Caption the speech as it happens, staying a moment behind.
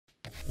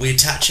We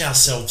attach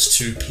ourselves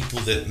to people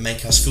that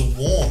make us feel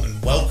warm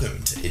and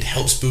welcomed. It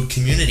helps build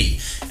community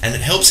and it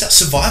helps our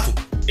survival.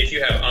 If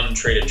you have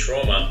untreated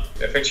trauma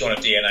that affects you on a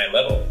DNA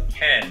level, you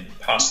can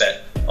pass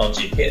that on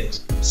to your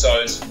kids.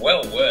 So it's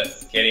well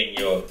worth getting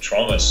your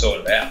trauma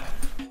sorted out.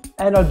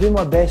 And I do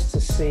my best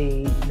to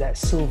see that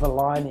silver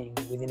lining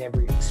within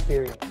every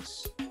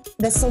experience.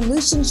 The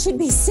solution should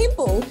be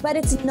simple, but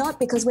it's not,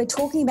 because we're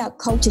talking about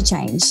culture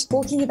change,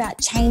 talking about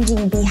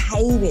changing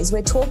behaviours,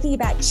 we're talking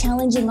about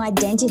challenging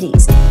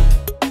identities.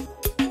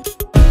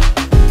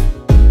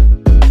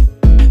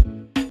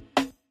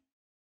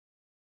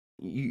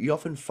 You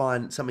often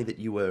find something that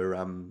you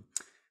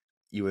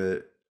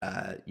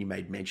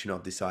made mention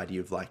of, this idea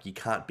of like, you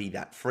can't be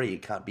that free,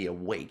 it can't be a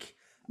week,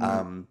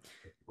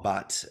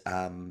 but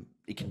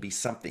it can be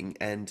something.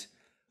 And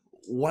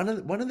one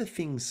of the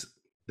things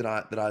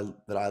that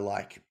I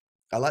like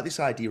this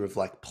idea of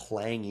like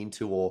playing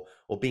into or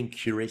being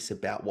curious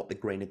about what the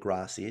greener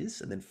grass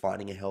is, and then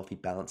finding a healthy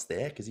balance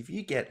there. Because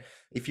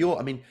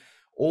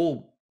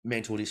all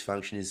mental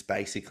dysfunction is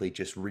basically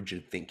just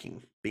rigid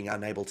thinking, being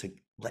unable to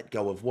let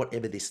go of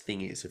whatever this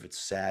thing is, if it's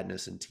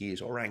sadness and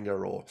tears or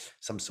anger or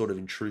some sort of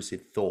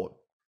intrusive thought.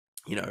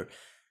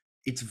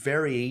 It's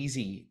very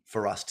easy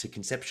for us to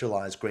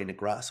conceptualize greener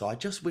grass. So I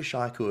just wish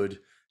I could,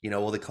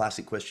 or the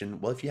classic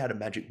question, well, if you had a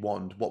magic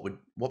wand, what would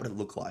it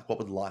look like? What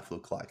would life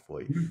look like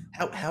for you?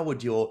 How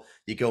would your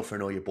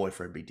girlfriend or your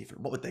boyfriend be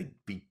different? What would they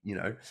be,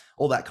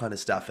 all that kind of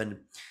stuff.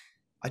 And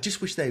I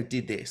just wish they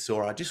did this,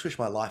 or I just wish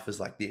my life was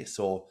like this,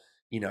 or,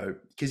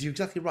 because you're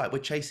exactly right. We're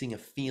chasing a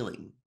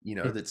feeling,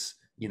 that's,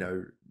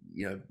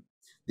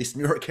 this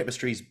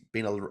neurochemistry's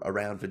been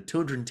around for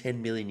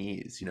 210 million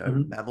years.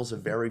 Mammals are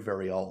very,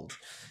 very old.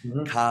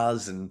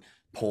 Cars and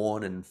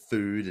porn and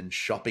food and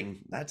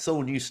shopping, that's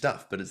all new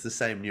stuff, but it's the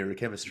same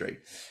neurochemistry.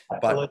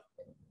 But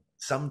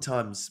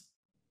sometimes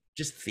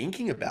just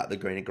thinking about the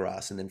greener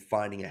grass and then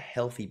finding a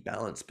healthy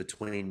balance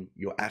between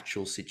your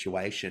actual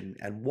situation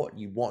and what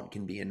you want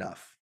can be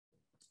enough.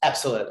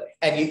 Absolutely.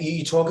 And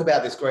you talk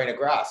about this greener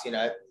grass,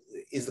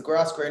 is the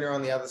grass greener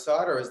on the other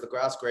side, or is the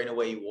grass greener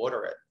where you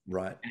water it?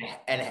 Right.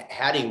 And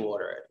how do you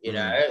water it?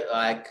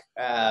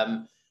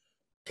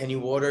 Can you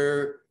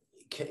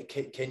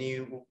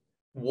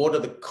water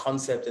the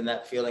concept and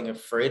that feeling of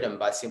freedom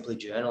by simply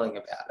journaling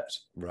about it?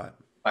 Right.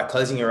 By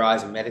closing your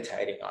eyes and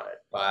meditating on it,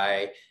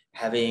 by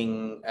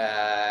having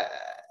an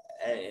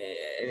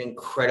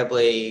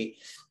incredibly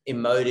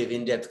emotive,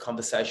 in-depth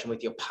conversation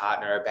with your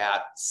partner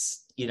about,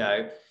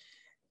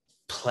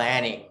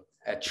 planning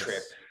a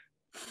trip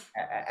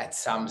at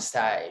some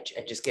stage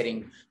and just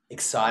getting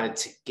excited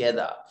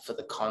together for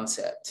the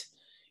concept.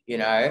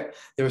 There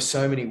are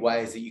so many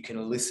ways that you can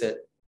elicit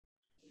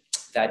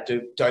that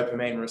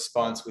dopamine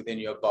response within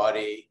your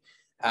body.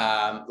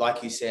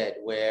 Like you said,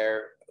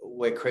 we're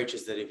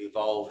creatures that have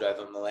evolved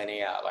over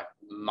millennia, like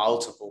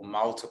multiple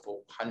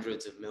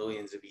hundreds of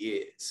millions of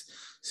years.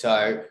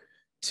 So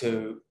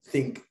to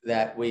think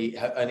that we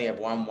only have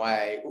one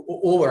way,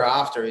 all we're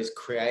after is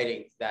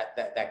creating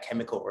that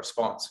chemical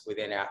response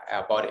within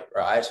our body,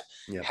 right?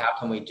 Yeah. How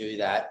can we do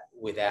that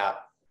without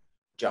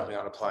jumping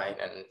on a plane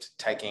and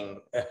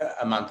taking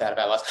a month out of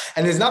our lives?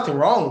 And there's nothing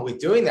wrong with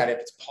doing that if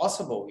it's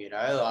possible,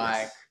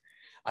 Yes.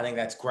 I think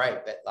that's great,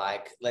 but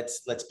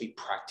let's be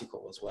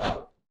practical as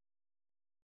well.